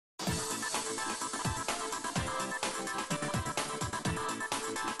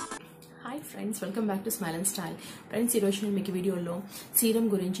Friends welcome back to smile and style. Friends ఈరోజు నేను మీకు వీడియోలో సీరం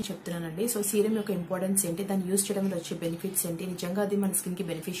గురించి చెప్తున్నానండి. సో సీరం యొక్క ఇంపార్టెన్స్ ఏంటి, దాన్ని యూజ్ చేయడం వల్ల వచ్చే బెనిఫిట్స్ ఏంటి, నిజంగా అది మన స్కిన్కి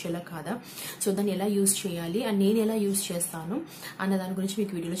బెనిఫిషియలా కాదా, సో దాన్ని ఎలా యూజ్ చేయాలి అండ్ నేను ఎలా యూజ్ చేస్తాను అన్న దాని గురించి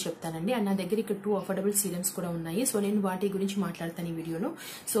మీకు వీడియోలో చెప్తానండి. అండ్ నా దగ్గర ఇక్కడ 2 అఫోర్డబుల్ సీరమ్స్ కూడా ఉన్నాయి. సో నేను వాటి గురించి మాట్లాడతాను ఈ వీడియోలో.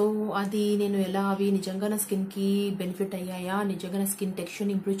 సో అది నేను ఎలా అవి నిజంగా నా స్కిన్కి బెనిఫిట్ అయ్యాయా, నిజంగా నా స్కిన్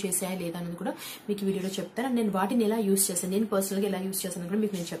టెక్స్చర్ని ఇంప్రూవ్ చేసాయా లేదా అనేది కూడా మీకు వీడియోలో చెప్తాను. అండ్ నేను వాటిని ఎలా యూజ్ చేస్తాను, నేను పర్సనల్గా ఎలా యూజ్ చేస్తాను కూడా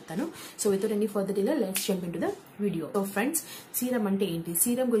మీకు నేను చెప్తాను. So without any further delay let's jump into the video. So friends, serum అంటే ఏంటి?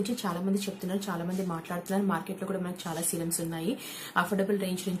 సీరం గురించి చాలా మంది చెప్తున్నారు, చాలా మంది మాట్లాడుతున్నారు. మార్కెట్లో కూడా మనకు చాలా సీరమ్స్ ఉన్నాయి. అఫోర్డబుల్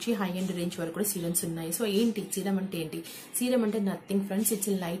రేంజ్ నుంచి హై ఎండ్ రేంజ్ వరకు కూడా సీరమ్స్ ఉన్నాయి. సో ఏంటి సీరం అంటే ఏంటి? సీరం అంటే nothing friends,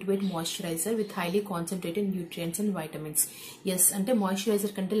 it's light weight moisturiser with highly concentrated nutrients and vitamins. Yes అంటే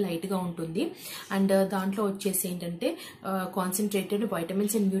మాయిశ్చరైజర్ కంటే లైట్ గా ఉంటుంది అండ్ దాంట్లో వచ్చేసి ఏంటంటే కాన్సన్ట్రేటెడ్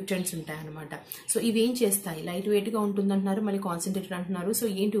వైటమిన్స్ అండ్ న్యూట్రియంట్స్ ఉంటాయి అనమాట. సో ఇవి ఏం చేస్తాయి? లైట్ వెయిట్ గా ఉంటుంది అంటున్నారు, మళ్ళీ కాన్సన్ట్రేటెడ్ అంటున్నారు. సో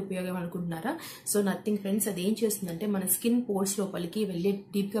ఏంటి ఉపయోగం అనుకుంటున్నారా? సో నథింగ్ ఫ్రెండ్స్, అది ఏం చేస్తుందంటే మన స్కిన్ పోర్స్ లోపలికి వెళ్ళి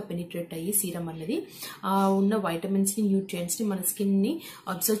డీప్ గా పెనిట్రేట్ అయ్యి సీరం అనేది ఉన్న వైటమిన్స్ ని న్యూట్రియంట్స్ ని మన స్కిన్ ని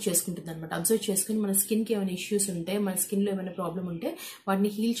అబ్జర్వ్ చేసుకుంటుంది అనమాట. అబ్జర్వ్ చేసుకుని మన స్కిన్ కి ఏమైనా ఇష్యూస్ ఉంటే, మన స్కిన్ లో ఏమైనా ప్రాబ్లం ఉంటే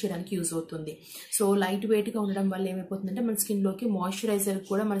వాటిని హీల్ చేయడానికి యూజ్ అవుతుంది. సో లైట్ వెయిట్ గా ఉండడం వల్ల ఏమైపోతుందంటే మన స్కిన్ లోకి మాయిశ్చరైజర్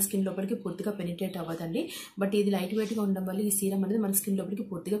కూడా మన స్కిన్ లోపలికి పూర్తిగా పెనిట్రేట్ అవ్వదండి. బట్ ఇది లైట్ వెయిట్ గా ఉండడం వల్ల ఈ సీరం అనేది మన స్కిన్ లోపలికి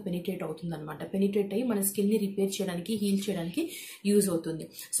పూర్తిగా పెనిట్రేట్ అవుతుంది అనమాట. పెనిట్రేట్ అయ్యి మన స్కిన్ ని రిపేర్ చేయడానికి, హీల్ చేయడానికి యూజ్ అవుతుంది.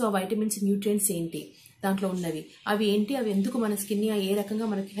 సో ఆ వైటమిన్స్ న్యూట్రియంట్స్ ఏంటి దాంట్లో ఉన్నవి, అవి ఏంటి, అవి ఎందుకు మన స్కిన్ ఏ రకంగా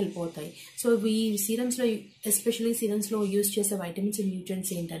మనకి హెల్ప్ అవుతాయి? సో ఈ సీరమ్స్ లో ఎస్పెషల్లీ సీరమ్స్ లో యూజ్ చేసే వైటమిన్స్ అండ్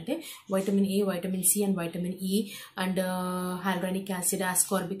న్యూట్రియంట్స్ ఏంటంటే vitamin A, vitamin C and vitamin E and హైల్యూరానిక్ acid,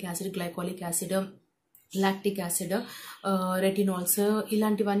 ascorbic acid, glycolic acid, lactic acid, రెటినాల్స్,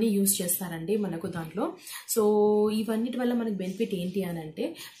 ఇలాంటివన్నీ యూజ్ చేస్తారండి మనకు దాంట్లో. సో ఇవన్నిటి వల్ల మనకు బెనిఫిట్ ఏంటి అని అంటే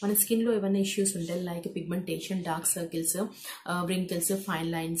మన స్కిన్లో ఏమైనా ఇష్యూస్ ఉంటాయి, like pigmentation, dark circles, wrinkles,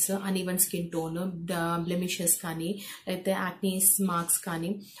 fine lines, uneven skin tone, blemishes కానీ, లేకపోతే యాక్నీస్ మార్క్స్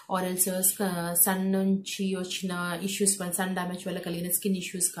కానీ, ఆరల్స్, సన్ నుంచి వచ్చిన ఇష్యూస్, సన్ డ్యామేజ్ వల్ల కలిగిన స్కిన్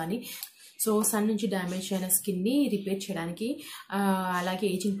ఇష్యూస్ కానీ, సో సన్ నుంచి డ్యామేజ్ అయిన స్కిన్ ని రిపేర్ చేయడానికి, అలాగే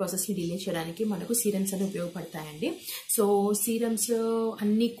ఏజింగ్ ప్రాసెస్ ని డిలే చేయడానికి మనకు సీరమ్స్ అని ఉపయోగపడతాయండి. సో సీరమ్స్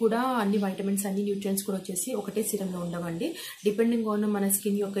అన్ని కూడా, అన్ని వైటమిన్స్, అన్ని న్యూట్రియంట్స్ కూడా వచ్చేసి ఒకటే సీరంలో ఉండవండి. డిపెండింగ్ ఆన్ మన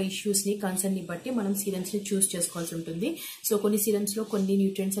స్కిన్ యొక్క ఇష్యూస్ ని, కన్సర్న్ ని బట్టి మనం సీరమ్స్ ని చూస్ చేసుకోవాల్సి ఉంటుంది. సో కొన్ని సీరమ్స్ లో కొన్ని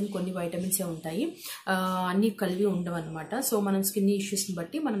న్యూట్రియంట్స్ అండ్ కొన్ని వైటమిన్స్ ఉంటాయి, అన్ని కలిగి ఉండవు అనమాట. సో మనం స్కిన్ ఇష్యూస్ ని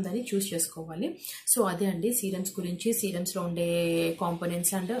బట్టి మనం దాన్ని చూస్ చేసుకోవాలి. సో అదే అండి సీరమ్స్ గురించి, సీరమ్స్ లో ఉండే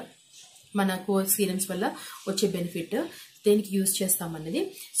కాంపోనెంట్స్ అండ్ మనకు సీరమ్స్ వల్ల వచ్చే బెనిఫిట్, దేనికి యూజ్ చేస్తామన్నది.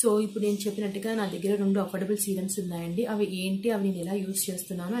 సో ఇప్పుడు నేను చెప్పినట్టుగా నా దగ్గర 2 అఫోర్డబుల్ సీరమ్స్ ఉన్నాయండి. అవి ఏంటి, అవి నేను ఎలా యూజ్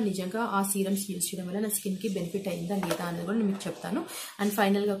చేస్తున్నాను, నిజంగా ఆ సీరమ్స్ యూజ్ చేయడం వల్ల నా స్కిన్కి బెనిఫిట్ అయిందా లేదా అనేది కూడా నేను మీకు చెప్తాను. అండ్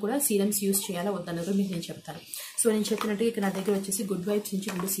ఫైనల్గా కూడా సీరమ్స్ యూజ్ చేయాలా వద్దన్నది కూడా మీకు నేను చెప్తాను. సో నేను చెప్పినట్టుగా ఇక్కడ నా దగ్గర వచ్చేసి గుడ్ వైబ్స్ నుంచి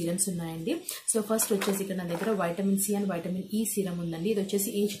 2 సీరమ్స్ ఉన్నాయండి. సో ఫస్ట్ వచ్చేసి ఇక్కడ నా దగ్గర vitamin C and vitamin E serum ఉందండి. ఇది వచ్చేసి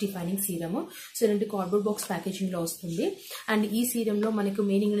ఏజ్ డిఫైనింగ్ సీరమ్. సో ఇలాంటి కార్డ్బోర్డ్ బాక్స్ ప్యాకేజింగ్ లో వస్తుంది. అండ్ ఈ సీరంలో మనకు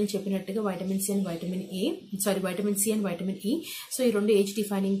మెయినింగ్ నేను చెప్పినట్టుగా vitamin C and vitamin C and vitamin E. So ఈ 2 ఏజ్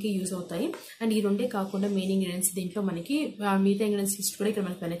డిఫైనింగ్ కి యూజ్ అవుతాయి. అండ్ ఈ 2 కాకుండా మెయిన్ ఇంగ్రీడియంట్స్ దీంట్లో మనకి మిగతా ఇంగ్రీడియంట్స్ లిస్ట్ కూడా ఇక్కడ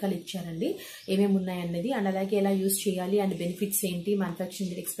మనకి వెనకాల ఇచ్చారండి, ఏమేమి ఉన్నాయన్నది. అండ్ అలాగే ఎలా యూజ్ చేయాలి అండ్ బెనిఫిట్స్ ఏంటి, manufacturing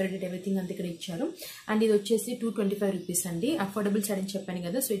date, expiry date, everything అంతా ఇక్కడ ఇచ్చారు. అండ్ ఇది వచ్చేసి 225 రూపీస్ అండి. అఫోర్డబుల్ సైడ్ అని చెప్పాను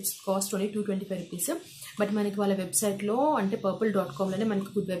కదా, so it's cost only 225 rupees. But మనకి వాళ్ళ వెబ్సైట్ లో అంటే purple.com లోనే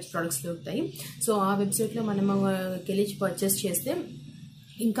మనకి గుడ్ వైబ్స్ ప్రొడక్ట్స్ దొరుకుతాయి. సో ఆ వెబ్సైట్ లో మనం వెళ్ళి పర్చేస్ చేస్తే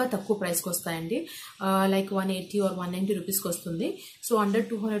ఇంకా తక్కువ ప్రైస్కి వస్తాయండి, లైక్ 180 or 190 రూపీస్కి వస్తుంది. సో అండర్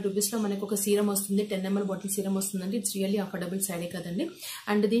 200 రూపీస్లో మనకు ఒక సీరం వస్తుంది, 10 ml బాటిల్ సీరం వస్తుందండి. ఇట్స్ రియల్లీ అఫోర్డబుల్ సైడే కదండి.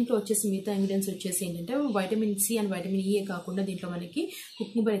 అండ్ దీంట్లో వచ్చేసి మిగతా ఇంగ్రీడియంట్స్ వచ్చేసి ఏంటంటే vitamin C and vitamin E కాకుండా దీంట్లో మనకి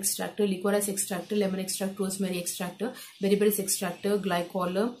cucumber extract, లికోరస్ extract, lemon extract, rosemary extract, బెరిబెరీస్ extract,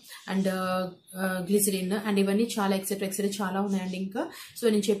 glycol and glycerine and ఇవన్నీ చాలా ఎక్సెట్రా చాలా ఉన్నాయండి ఇంకా. సో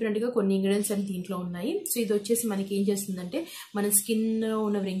నేను చెప్పినట్టుగా కొన్ని ఇంగ్రీడియంట్స్ అని దీంట్లో ఉన్నాయి. సో ఇది వచ్చేసి మనకి ఏం చేస్తుందంటే మన స్కిన్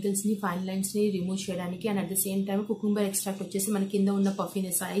ఉన్న వ్రింకిల్స్ ని, ఫైన్ లైన్స్ ని రిమూవ్ చేయడానికి, and at the same time cucumber extract వచ్చేసి మన కింద ఉన్న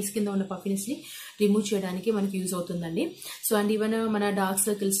పఫీనెస్, ఐస్ కింద ఉన్న పఫీనెస్ ని రిమూవ్ చేయడానికి మనకి యూజ్ అవుతుందండి. సో అండ్ ఈవెన్ మన డార్క్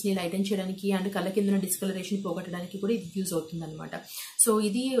సర్కిల్స్ ని లైటన్ చేయడానికి అండ్ కళ్ళ కింద ఉన్న డిస్కలరేషన్ పోగొట్టడానికి కూడా ఇది యూజ్ అవుతుంది అనమాట. సో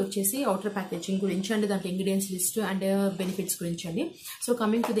ఇది వచ్చేసి అవుటర్ ప్యాకేజింగ్ గురించి అండ్ దాంట్లో ఇంగ్రీడియంట్స్ లిస్ట్ అండ్ బెనిఫిట్స్ గురించి అండి. So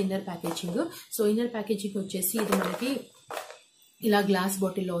coming to the inner packaging. So inner packaging వచ్చేసి ఇది మనకి ఇలా గ్లాస్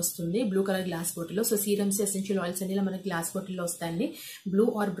బాటిల్లో వస్తుంది, బ్లూ కలర్ గ్లాస్ బాటిల్లో. సో సీరమ్స్ ఎసెన్షియల్ ఆయిల్స్ అన్ని ఇలా మనకి గ్లాస్ బాటిల్లో వస్తాయండి, బ్లూ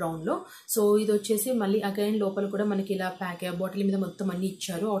ఆర్ బ్రౌన్ లో. సో ఇది వచ్చేసి మళ్ళీ అగైన్ లోపల కూడా మనకి ఇలా బాటిల్ మీద మొత్తం అన్ని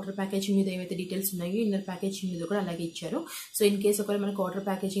ఇచ్చారు. అవుటర్ ప్యాకేజింగ్ మీద ఏవైతే డీటెయిల్స్ ఉన్నాయో ఇన్నర్ ప్యాకేజింగ్ మీద కూడా అలాగే ఇచ్చారు. సో ఇన్ కేస్ ఒకవేళ మనకు అవుటర్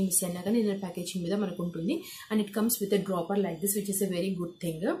ప్యాకేజింగ్ మిస్ అయినా కానీ ఇన్నర్ ప్యాకేజింగ్ మీద మనకు ఉంటుంది. And it comes with a dropper like this, which is a very good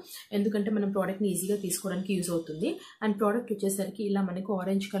thing. ఎందుకంటే మనం ప్రోడక్ట్ ని ఈజీగా తీసుకోవడానికి యూజ్ అవుతుంది. అండ్ ప్రోడక్ట్ వచ్చేసరికి ఇలా మనకు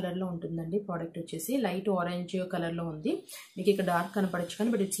ఆరెంజ్ కలర్ లో ఉంటుందండి. ప్రోడక్ట్ వచ్చేసి లైట్ ఆరెంజ్ కలర్ లో ఉంది. మీకు ఇక్కడ డార్క్ కనపడచ్చు కానీ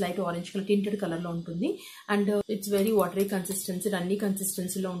but it's light orange colour tinted colour లో ఉంటుంది. And it's very watery consistency, runny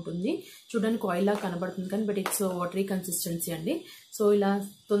కన్సిస్టెన్సీలో ఉంటుంది. చూడడానికి ఆయిల్ లాగా కనబడుతుంది కానీ బట్ ఇట్స్ వాటరీ కన్సిస్టెన్సీ అండి. సో ఇలా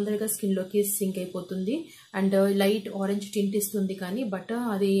తొందరగా స్కిన్ లోకి సింక్ అయిపోతుంది. అండ్ లైట్ ఆరెంజ్ టింట్ ఇస్తుంది కానీ బట్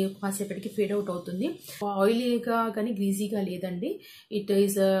అది కాసేపటికి ఫేడ్ అవుట్ అవుతుంది. ఆయిలీగా కానీ గ్రీజీగా లేదండి. ఇట్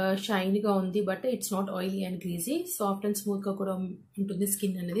ఈస్ షైన్ గా ఉంది but it's not oily and greasy. Soft and smooth గా కూడా ఉంటుంది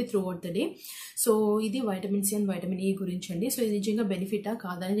స్కిన్ అనేది through out the day. So ఇది vitamin C and vitamin E గురించి అండి. సో ఇది నిజంగా బెనిఫిటా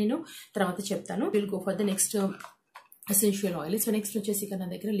కాదని నేను తర్వాత చెప్తాను. Will go for the next essential oil. So next వచ్చేసి ఇక్కడ నా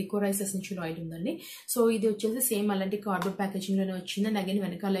దగ్గర లికోరైస్ ఎసెన్షియల్ ఆయిల్ ఉందండి. సో ఇది వచ్చేసి సేమ్ అలాంటి కార్డ్బోర్డ్ ప్యాకేజింగ్ లోనే వచ్చింది. అండ్ అగైన్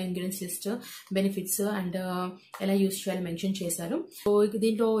వెనకాల ఇంగ్రీడియంట్స్ లిస్ట్, బెనిఫిట్స్ అండ్ ఎలా యూస్ చేయాలి మెన్షన్ చేశారు. సో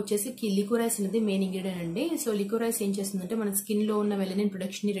దీంట్లో వచ్చేసి లికోరైస్ అనేది మెయిన్ ఇంగ్రీడియంట్ అండి. సో లికోరైస్ ఏం చేస్తుందంటే మన స్కిన్ లో ఉన్న మెలనిన్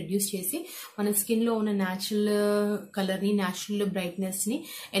ప్రొడక్షన్ ని రెడ్యూస్ చేసి మన స్కిన్ లో ఉన్న న్యాచురల్ కలర్ ని, న్యాచురల్ బ్రైట్నెస్ ని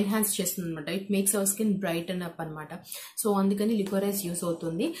ఎన్హాన్స్ చేస్తుంది అనమాట. It makes our skin bright and up అనమాట. సో అందుకని లికోరైస్ యూస్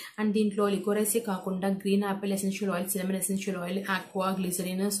అవుతుంది. అండ్ దీంట్లో లికోరైసే కాకుండా green Apple essential oil, cinnamon essential oil, aqua,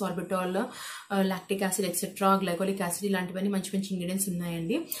 glycerin, sorbitol, lactic acid etcetera, glycolic acid ఇలాంటివన్నీ మంచి మంచి ఇంగ్రీడియంట్స్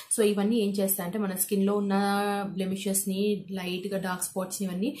ఉన్నాయండి. సో ఇవన్నీ ఏం చేస్తాయంటే మన స్కిన్ లో ఉన్న బ్లెమిషెస్ ని, లైట్ గా డార్క్ స్పాట్స్ ని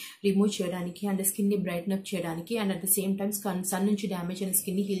ఇవన్నీ రిమూవ్ చేయడానికి అండ్ స్కిన్ ని బ్రైటన్ అప్ చేయడానికి and at the same time sun నుంచి డ్యామేజ్ అయిన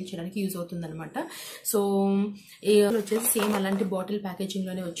స్కిన్ ని హీల్ చేయడానికి యూజ్ అవుతుంది అనమాట. సో వచ్చేసి సేమ్ అలాంటి బాటిల్ ప్యాకేజింగ్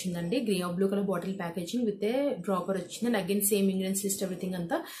లోనే వచ్చిందండి. Blue colour bottle packaging with a dropper వచ్చింది. And again same ingredients list everything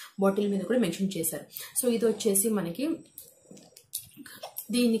అంతా బాటిల్ మీద కూడా మెన్షన్ చేశారు. సో ఇది వచ్చేసి మనకి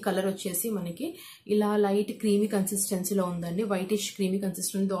దీని కలర్ వచ్చేసి మనకి ఇలా లైట్ క్రీమీ కన్సిస్టెన్సీలో ఉందండి. వైటిష్ క్రీమీ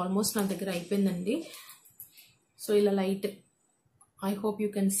కన్సిస్టెన్సీ ఆల్మోస్ట్ నా దగ్గర అయిపోయిందండి. సో ఇలా light, I hope you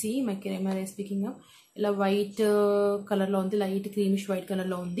can see my camera speaking up. ఇలా వైట్ కలర్ లో ఉంది, లైట్ క్రీమిష్ వైట్ కలర్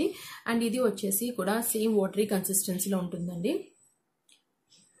లో ఉంది. అండ్ ఇది వచ్చేసి కూడా సేమ్ వాటరీ కన్సిస్టెన్సీలో ఉంటుందండి.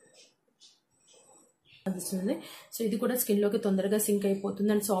 సో ఇది కూడా స్కిన్ లోకి తొందరగా సింక్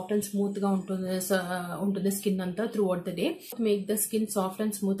అయిపోతుంది అండ్ సాఫ్ట్ అండ్ స్మూత్ గా ఉంటుంది స్కిన్ అంతా through out the day. Make the skin soft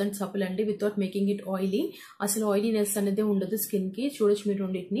and smooth and supple అండి వితౌట్ మేకింగ్ ఇట్ ఆయిలీ. అసలు ఆయిలీనెస్ అనేది ఉండదు స్కిన్ కి. చూడొచ్చు మీరు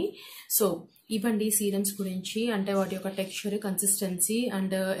రెండింటిని. సో ఇవ్వండి సీరమ్స్ గురించి, అంటే వాటి యొక్క టెక్స్చర్, కన్సిస్టెన్సీ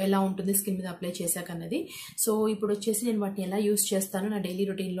అండ్ ఎలా ఉంటుంది స్కిన్ మీద అప్లై చేశాక అన్నది. సో ఇప్పుడు వచ్చేసి నేను వాటిని ఎలా యూస్ చేస్తాను నా డైలీ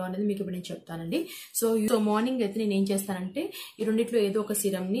రొటీన్ లో అనేది మీకు ఇప్పుడు నేను చెప్తానండి. సో మార్నింగ్ అయితే నేను ఏం చేస్తానంటే ఈ రెండిట్లో ఏదో ఒక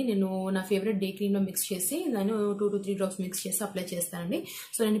సీరమ్ ని నేను నా ఫేవరెట్ డే క్రీమ్ లో మిక్స్ చేసి నేను 2 to 3 డ్రాప్స్ మిక్స్ చేసి అప్లై చేస్తానండి.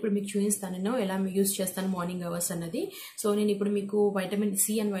 సో నేను ఇప్పుడు మీకు చూపిస్తాను నేను ఎలా యూస్ చేస్తాను మార్నింగ్ అవర్స్ అన్నది. సో నేను ఇప్పుడు మీకు vitamin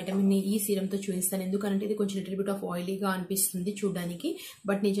C and vitamin E serum తో చూపిస్తాను. ఎందుకంటే ఇది కొంచెం లిటిల్ బిట్ ఆఫ్ ఆయిలీగా అనిపిస్తుంది చూడడానికి,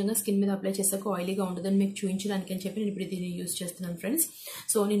 బట్ నిజంగా స్కిన్ మీద అప్లై చేస్తే ఆయిలీగా ఉండదని మీకు చూపించడానికి అని చెప్పి నేను ఇప్పుడు దీన్ని యూజ్ చేస్తున్నాను ఫ్రెండ్స్.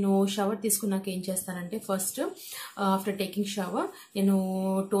 సో నేను షవర్ తీసుకున్నాక ఏం చేస్తానంటే ఫస్ట్ ఆఫ్టర్ టేకింగ్ షవర్ నేను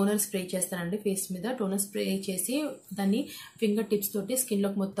టోనర్ స్ప్రే చేస్తానండి ఫేస్ మీద. టోనర్ స్ప్రే చేసి దాన్ని ఫింగర్ టిప్స్ తోటి స్కిన్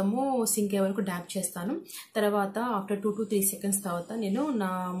లోకి మొత్తము సింక్ అయ్యే వరకు డాప్ చేస్తాను. తర్వాత ఆఫ్టర్ 2 to 3 seconds తర్వాత నేను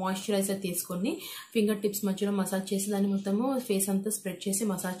నా మాయిశ్చరైజర్ తీసుకొని ఫింగర్ టిప్స్ మధ్యలో మసాజ్ చేసి దాన్ని మొత్తము ఫేస్ అంతా స్ప్రెడ్ చేసి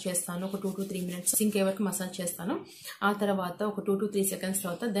మసాజ్ చేస్తాను. ఒక 2 to 3 minutes సింక్ అయ్యే వరకు మసాజ్ చేస్తాను. ఆ తర్వాత ఒక 2 to 3 seconds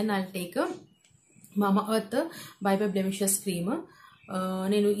తర్వాత దెన్ ఐ టేక్ మామా earth by by blemishes cream.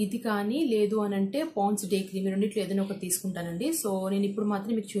 నేను ఇది కానీ లేదు అని అంటే పాండ్స్ డే క్రీమ్, రెండిట్లో ఏదైనా ఒకటి తీసుకుంటానండి. సో నేను ఇప్పుడు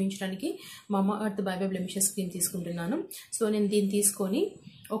మాత్రం మీకు చూపించడానికి మామా earth by by blemishes cream తీసుకుంటున్నాను. సో నేను దీన్ని తీసుకొని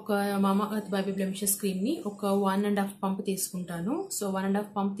ఒక మామా earth by by blemishes cream ని ఒక 1.5 పంప్ తీసుకుంటాను. సో 1.5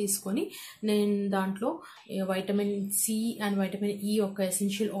 పంప్ తీసుకొని నేను దాంట్లో vitamin C and vitamin E ఒక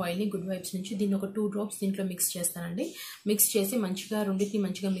ఎసెన్షియల్ ఆయిల్ ని గుడ్ వైబ్స్ నుంచి దీన్ని ఒక 2 drops దీంట్లో మిక్స్ చేస్తానండి. మిక్స్ చేసి మంచిగా రెండింటిని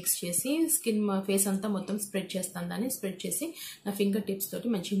మంచిగా మిక్స్ చేసి స్కిన్ ఫేస్ అంతా మొత్తం స్ప్రెడ్ చేస్తాను. దాన్ని స్ప్రెడ్ చేసి నా ఫింగర్ టిప్స్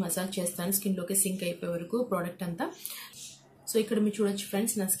తోటి మంచిగా మసాజ్ చేస్తాను స్కిన్ లోకి సింక్ అయిపోయే వరకు ప్రోడక్ట్ అంతా. సో ఇక్కడ మీరు చూడొచ్చు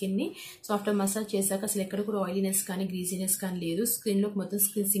ఫ్రెండ్స్ నా స్కిన్ ని. సో ఆఫ్టర్ మసాజ్ చేశాక అసలు ఎక్కడ కూడా ఆయిలీనెస్ కానీ గ్రీజీనెస్ కానీ లేదు. స్కిన్ లోకి మొత్తం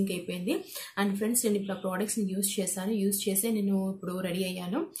స్కిన్ సింక్ అయిపోయింది. అండ్ ఫ్రెండ్స్ నేను ఇప్పుడు ఆ ప్రోడక్ట్స్ ని యూజ్ చేశాను. యూజ్ చేసే నేను ఇప్పుడు రెడీ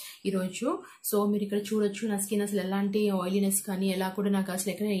అయ్యాను ఈరోజు. సో మీరు ఇక్కడ చూడొచ్చు నా స్కిన్ అసలు ఎలాంటి ఆయిలీనెస్ కానీ ఎలా కూడా నాకు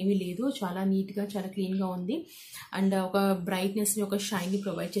అసలు ఎక్కడ ఏమీ లేదు. చాలా నీట్ గా చాలా క్లీన్ గా ఉంది. అండ్ ఒక బ్రైట్నెస్ ని ఒక షైన్ ని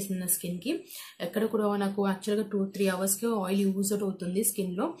ప్రొవైడ్ చేసింది నా స్కిన్ కి. ఎక్కడ కూడా నాకు యాక్చువల్ గా 2-3 hours కి ఆయిల్ యూజ్ అవుట్ అవుతుంది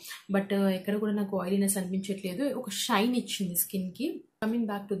స్కిన్ లో, బట్ ఎక్కడ కూడా నాకు ఆయిలీనెస్ అనిపించట్లేదు. ఒక షైన్ ఇచ్చింది స్కిన్ కి. Coming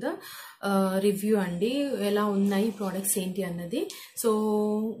back to the review అండి, ఎలా ఉన్నాయి ప్రోడక్ట్స్ ఏంటి అన్నది. సో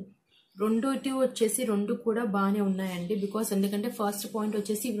రెండుటి వచ్చేసి రెండు కూడా బాగానే ఉన్నాయండి. బికాస్ ఎందుకంటే ఫస్ట్ పాయింట్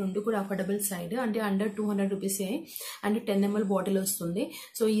వచ్చేసి ఇవి రెండు కూడా అఫోర్డబుల్ సైడ్, అంటే అండర్ 200 రూపీసే అండ్ 10 ml బాటిల్ వస్తుంది.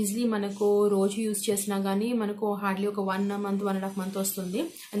 సో ఈజీలీ మనకు రోజు యూజ్ చేసినా కానీ మనకు హార్డ్లీ ఒక 1 month 1.5 month వస్తుంది.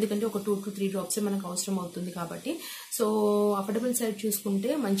 ఎందుకంటే ఒక 2 to 3 drops మనకు అవసరం అవుతుంది కాబట్టి. సో అఫోర్డబుల్ సైడ్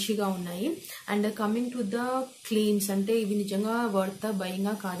చూసుకుంటే మంచిగా ఉన్నాయి. And coming to the claims, అంటే ఇవి నిజంగా వర్త్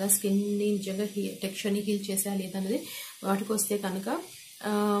బయింగా కాదా, స్కిన్ని నిజంగా టెక్స్చర్ని హీల్ చేసా లేదనేది వాటికి వస్తే కనుక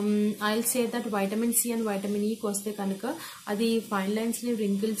I'll say that vitamin C and vitamin ఈకి వస్తే కనుక అది ఫైన్ లైన్స్ని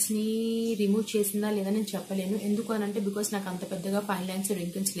రింకిల్స్ని రిమూవ్ చేసిందా లేదా నేను చెప్పలేను. ఎందుకు అని అంటే బికాస్ నాకు అంత పెద్దగా ఫైన్ లైన్స్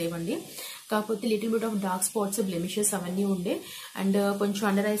రింకిల్స్ లేవండి. కాకపోతే little bit of dark spots blemishes అవన్నీ ఉండే. అండ్ కొంచెం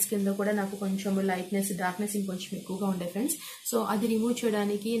అండర్ ఐస్ కింద కూడా నాకు కొంచెం లైట్నెస్ డార్క్నెస్ ఇంకొంచెం ఎక్కువగా ఉండే ఫ్రెండ్స్. సో అది రిమూవ్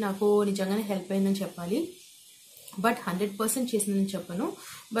చేయడానికి నాకు నిజంగానే హెల్ప్ అయిందని చెప్పాలి. బట్ 100% చేసిందని చెప్పను,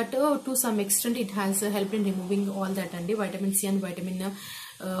 but to some extent it has help in removing all that అండి, vitamin C and vitamin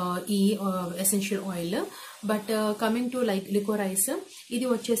E essential oil. But coming to like liquorice, ఇది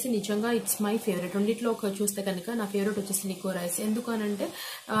వచ్చేసి నిజంగా ఇట్స్ మై ఫేవరెట్. రెండిట్లో ఒక చూస్తే కనుక నా ఫేవరెట్ వచ్చేసి లికోరైస్. ఎందుకు అని అంటే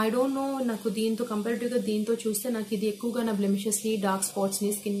ఐ డోంట్ నో, నాకు దీంతో కంపారిటివ్గా దీంతో చూస్తే నాకు ఇది ఎక్కువగా నా బ్లెమిషెస్ని డార్క్ స్పాట్స్ని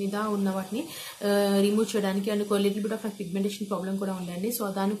స్కిన్ మీద ఉన్న వాటిని రిమూవ్ చేయడానికి, అండ్ లిటిల్ బిట్ ఆఫ్ నాకు పిగ్మెంటేషన్ ప్రాబ్లం కూడా ఉండండి.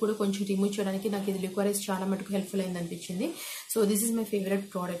 సో దాన్ని కూడా కొంచెం రిమూవ్ చేయడానికి నాకు ఇది లికోరైస్ చాలా మటుకు హెల్ప్ఫుల్ అయింది అనిపించింది. So this is my favourite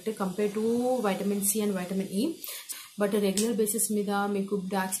product compare to vitamin C and vitamin E. But regular basis మీద మీకు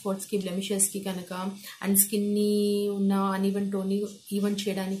డార్క్ స్పాట్స్కి బ్లెమిషెస్కి కనుక అండ్ స్కిన్ని ఉన్న అన్ఈవెన్ టోన్ని ఈవెన్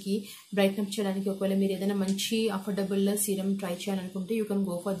చేయడానికి, బ్రైట్నప్ చేయడానికి ఒకవేళ మీరు ఏదైనా మంచి అఫోర్డబుల్ సీరం ట్రై చేయాలనుకుంటే you can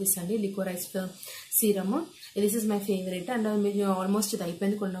go for this అండి, liquorice serum. This is my favourite. And మీరు ఆల్మోస్ట్ ఇది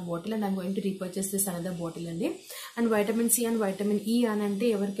అయిపోయింది కొన్న bottle, and I'm going to repurchase this another bottle అండి. And vitamin C and vitamin E అని అంటే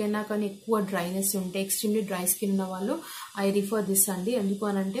ఎవరికైనా కానీ ఎక్కువ డ్రైనెస్ ఉంటే, ఎక్స్ట్రీమ్లీ డ్రై స్కిన్ ఉన్న వాళ్ళు ఐ రిఫర్ దిస్ అండి. ఎందుకు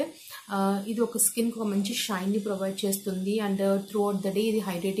అని అంటే ఇది ఒక స్కిన్కి ఒక మంచి షైన్ని ప్రొవైడ్ చేస్తుంది and through out the day ఇది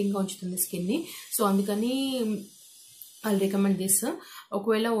హైడ్రేటింగ్గా ఉంచుతుంది స్కిన్ని. సో అందుకని ఐ రికమెండ్ దిస్.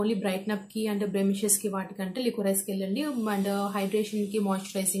 ఒకవేళ ఓన్లీ బ్రైట్నప్కి అండ్ బ్లెమిషెస్కి వాటికంటే లికోరైస్కి వెళ్ళండి. అండ్ హైడ్రేషన్కి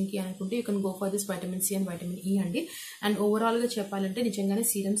మాయిశ్చరైజింగ్కి అనుకుంటే you can go for this vitamin C and vitamin E అండి. అండ్ ఓవరాల్గా చెప్పాలంటే నిజంగానే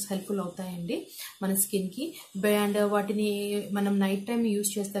సీరమ్స్ హెల్ప్ఫుల్ అవుతాయండి మన స్కిన్కి. అండ్ వాటిని మనం నైట్ టైం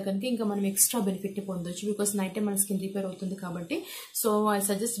యూస్ చేస్తే కనుక ఇంకా మనం ఎక్స్ట్రా బెనిఫిట్ పొందొచ్చు, బికాస్ నైట్ టైం మన స్కిన్ రిపేర్ అవుతుంది కాబట్టి. So I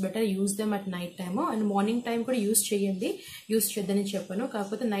suggest better use them at night time. And morning time కూడా యూస్ చేయండి, యూస్ చేద్దని చెప్పాను.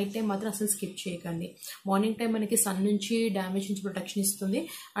 కాకపోతే నైట్ టైం మాత్రం అసలు స్కిప్ చేయకండి. మార్నింగ్ టైం మనకి సన్ నుంచి డ్యామేజ్ నుంచి ప్రొటెక్షన్ ఇస్తుంది,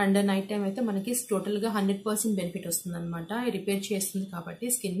 అండ్ నైట్ టైం అయితే మనకి టోటల్గా 100% బెనిఫిట్ వస్తుంది అనమాట, రిపేర్ చేస్తుంది కాబట్టి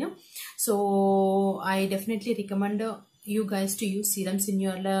skin. So I definitely recommend you guys to use serums in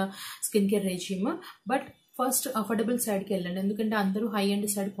your skincare regime. But first affordable సైడ్కి వెళ్ళండి, ఎందుకంటే అందరూ హై ఎండ్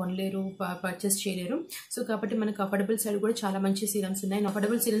సైడ్ కొనలేరు, పర్చేస్ చేయలేరు. సో కాబట్టి మనకు అఫోర్డబుల్ సైడ్ కూడా చాలా మంచి సీరమ్స్ ఉన్నాయి.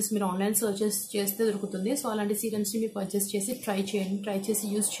 అఫోర్డబుల్ సీరమ్స్ మీరు ఆన్లైన్ సర్చెస్ చేస్తే దొరుకుతుంది. సో అలాంటి సీరమ్స్ని మీరు పర్చేస్ చేసి ట్రై చేసి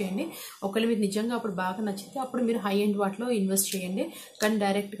యూజ్ చేయండి. ఒకవేళ మీకు నిజంగా అప్పుడు బాగా నచ్చితే అప్పుడు మీరు హై ఎండ్ వాటిలో ఇన్వెస్ట్ చేయండి, కానీ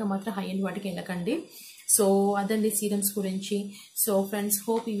డైరెక్ట్గా మాత్రం హై ఎండ్ వాటికి వెళ్ళకండి. సో అదండి సీరమ్స్ గురించి. సో ఫ్రెండ్స్,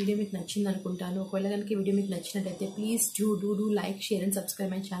 హోప్ ఈ వీడియో మీకు నచ్చింది అనుకుంటాను. ఒకవేళ కనుక ఈ వీడియో మీకు నచ్చినట్టయితే please do like, share and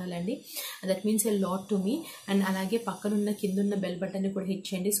subscribe my channel అండి. That means a lot to me. And అలాగే పక్కనున్న కిందున్న బెల్ బటన్ని కూడా హిట్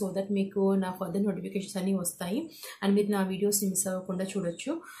చేయండి, సో దట్ మీకు నా ఫర్దర్ నోటిఫికేషన్స్ అన్నీ వస్తాయి అండ్ మీరు నా వీడియోస్ని మిస్ అవ్వకుండా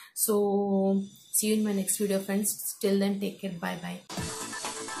చూడొచ్చు. So see you in my next video friends. Till then take care, by by.